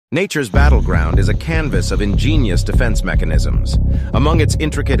Nature's battleground is a canvas of ingenious defense mechanisms. Among its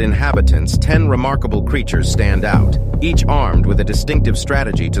intricate inhabitants, 10 remarkable creatures stand out, each armed with a distinctive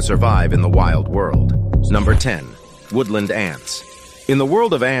strategy to survive in the wild world. Number 10. Woodland ants. In the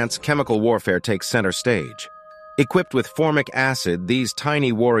world of ants, chemical warfare takes center stage. Equipped with formic acid, these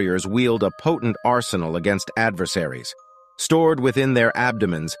tiny warriors wield a potent arsenal against adversaries. Stored within their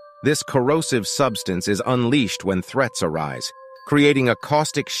abdomens, this corrosive substance is unleashed when threats arise, creating a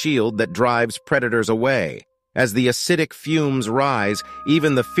caustic shield that drives predators away. As the acidic fumes rise,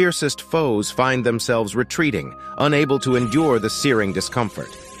 even the fiercest foes find themselves retreating, unable to endure the searing discomfort.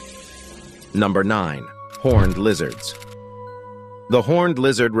 Number 9. Horned lizards. The horned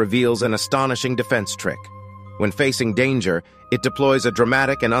lizard reveals an astonishing defense trick. When facing danger, it deploys a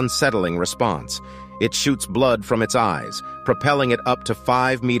dramatic and unsettling response. It shoots blood from its eyes, propelling it up to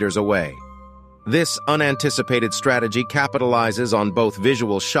 5 meters away. This unanticipated strategy capitalizes on both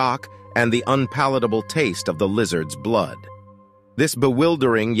visual shock and the unpalatable taste of the lizard's blood. This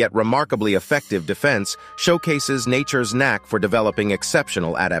bewildering yet remarkably effective defense showcases nature's knack for developing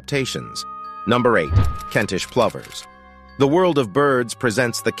exceptional adaptations. Number 8. Kentish plovers. The world of birds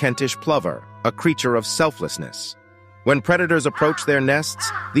presents the Kentish plover, a creature of selflessness. When predators approach their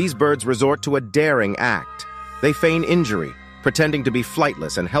nests, these birds resort to a daring act. They feign injury, pretending to be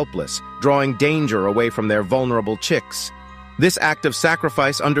flightless and helpless, drawing danger away from their vulnerable chicks. This act of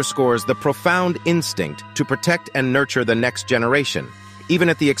sacrifice underscores the profound instinct to protect and nurture the next generation, even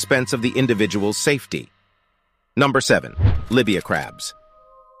at the expense of the individual's safety. Number 7. Libya crabs.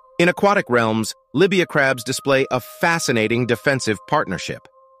 In aquatic realms, Libya crabs display a fascinating defensive partnership.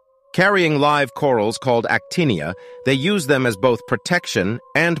 Carrying live corals called actinia, they use them as both protection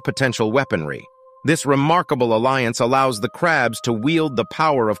and potential weaponry. This remarkable alliance allows the crabs to wield the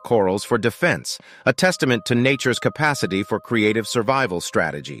power of corals for defense, a testament to nature's capacity for creative survival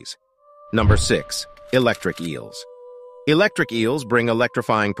strategies. Number 6. Electric eels. Electric eels bring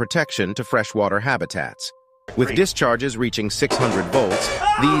electrifying protection to freshwater habitats. With discharges reaching 600 volts,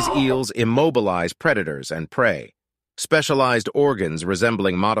 these eels immobilize predators and prey. Specialized organs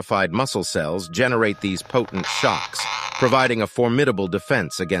resembling modified muscle cells generate these potent shocks, providing a formidable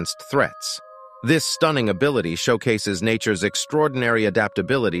defense against threats. This stunning ability showcases nature's extraordinary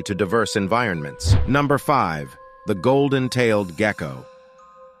adaptability to diverse environments. Number 5. The golden-tailed gecko.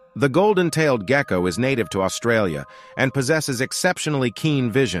 The golden-tailed gecko is native to Australia and possesses exceptionally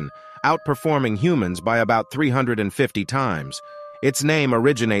keen vision, outperforming humans by about 350 times. Its name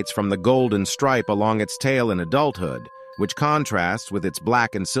originates from the golden stripe along its tail in adulthood, which contrasts with its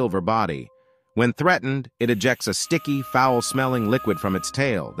black and silver body. When threatened, it ejects a sticky, foul-smelling liquid from its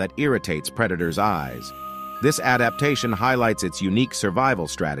tail that irritates predators' eyes. This adaptation highlights its unique survival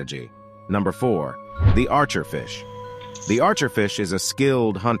strategy. Number 4. The archerfish. The archerfish is a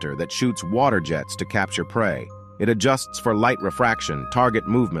skilled hunter that shoots water jets to capture prey. It adjusts for light refraction, target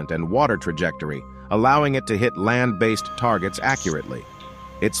movement, and water trajectory, allowing it to hit land-based targets accurately.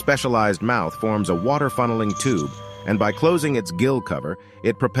 Its specialized mouth forms a water-funneling tube, and by closing its gill cover,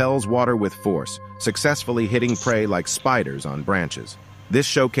 it propels water with force, successfully hitting prey like spiders on branches. This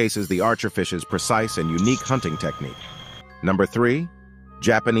showcases the archerfish's precise and unique hunting technique. Number 3.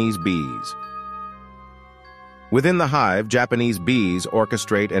 Japanese bees. Within the hive, Japanese bees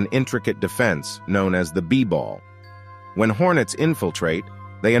orchestrate an intricate defense known as the bee ball. When hornets infiltrate,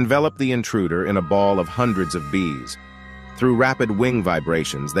 they envelop the intruder in a ball of hundreds of bees. Through rapid wing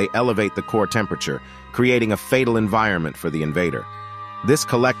vibrations, they elevate the core temperature, creating a fatal environment for the invader. This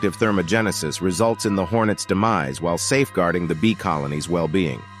collective thermogenesis results in the hornet's demise while safeguarding the bee colony's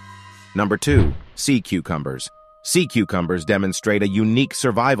well-being. Number 2. Sea cucumbers. Sea cucumbers demonstrate a unique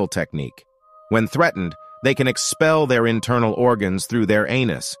survival technique. When threatened, they can expel their internal organs through their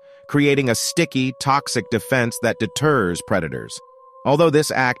anus, creating a sticky, toxic defense that deters predators. Although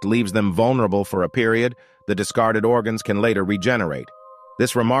this act leaves them vulnerable for a period, the discarded organs can later regenerate.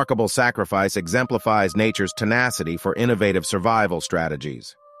 This remarkable sacrifice exemplifies nature's tenacity for innovative survival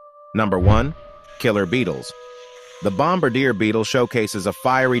strategies. Number 1. Killer beetles. The bombardier beetle showcases a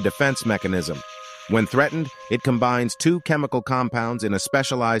fiery defense mechanism. When threatened, it combines 2 chemical compounds in a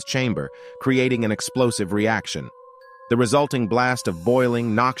specialized chamber, creating an explosive reaction. The resulting blast of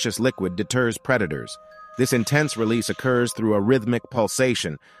boiling, noxious liquid deters predators. This intense release occurs through a rhythmic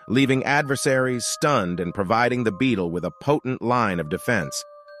pulsation, leaving adversaries stunned and providing the beetle with a potent line of defense.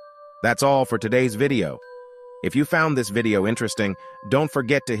 That's all for today's video. If you found this video interesting, don't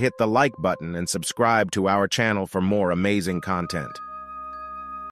forget to hit the like button and subscribe to our channel for more amazing content.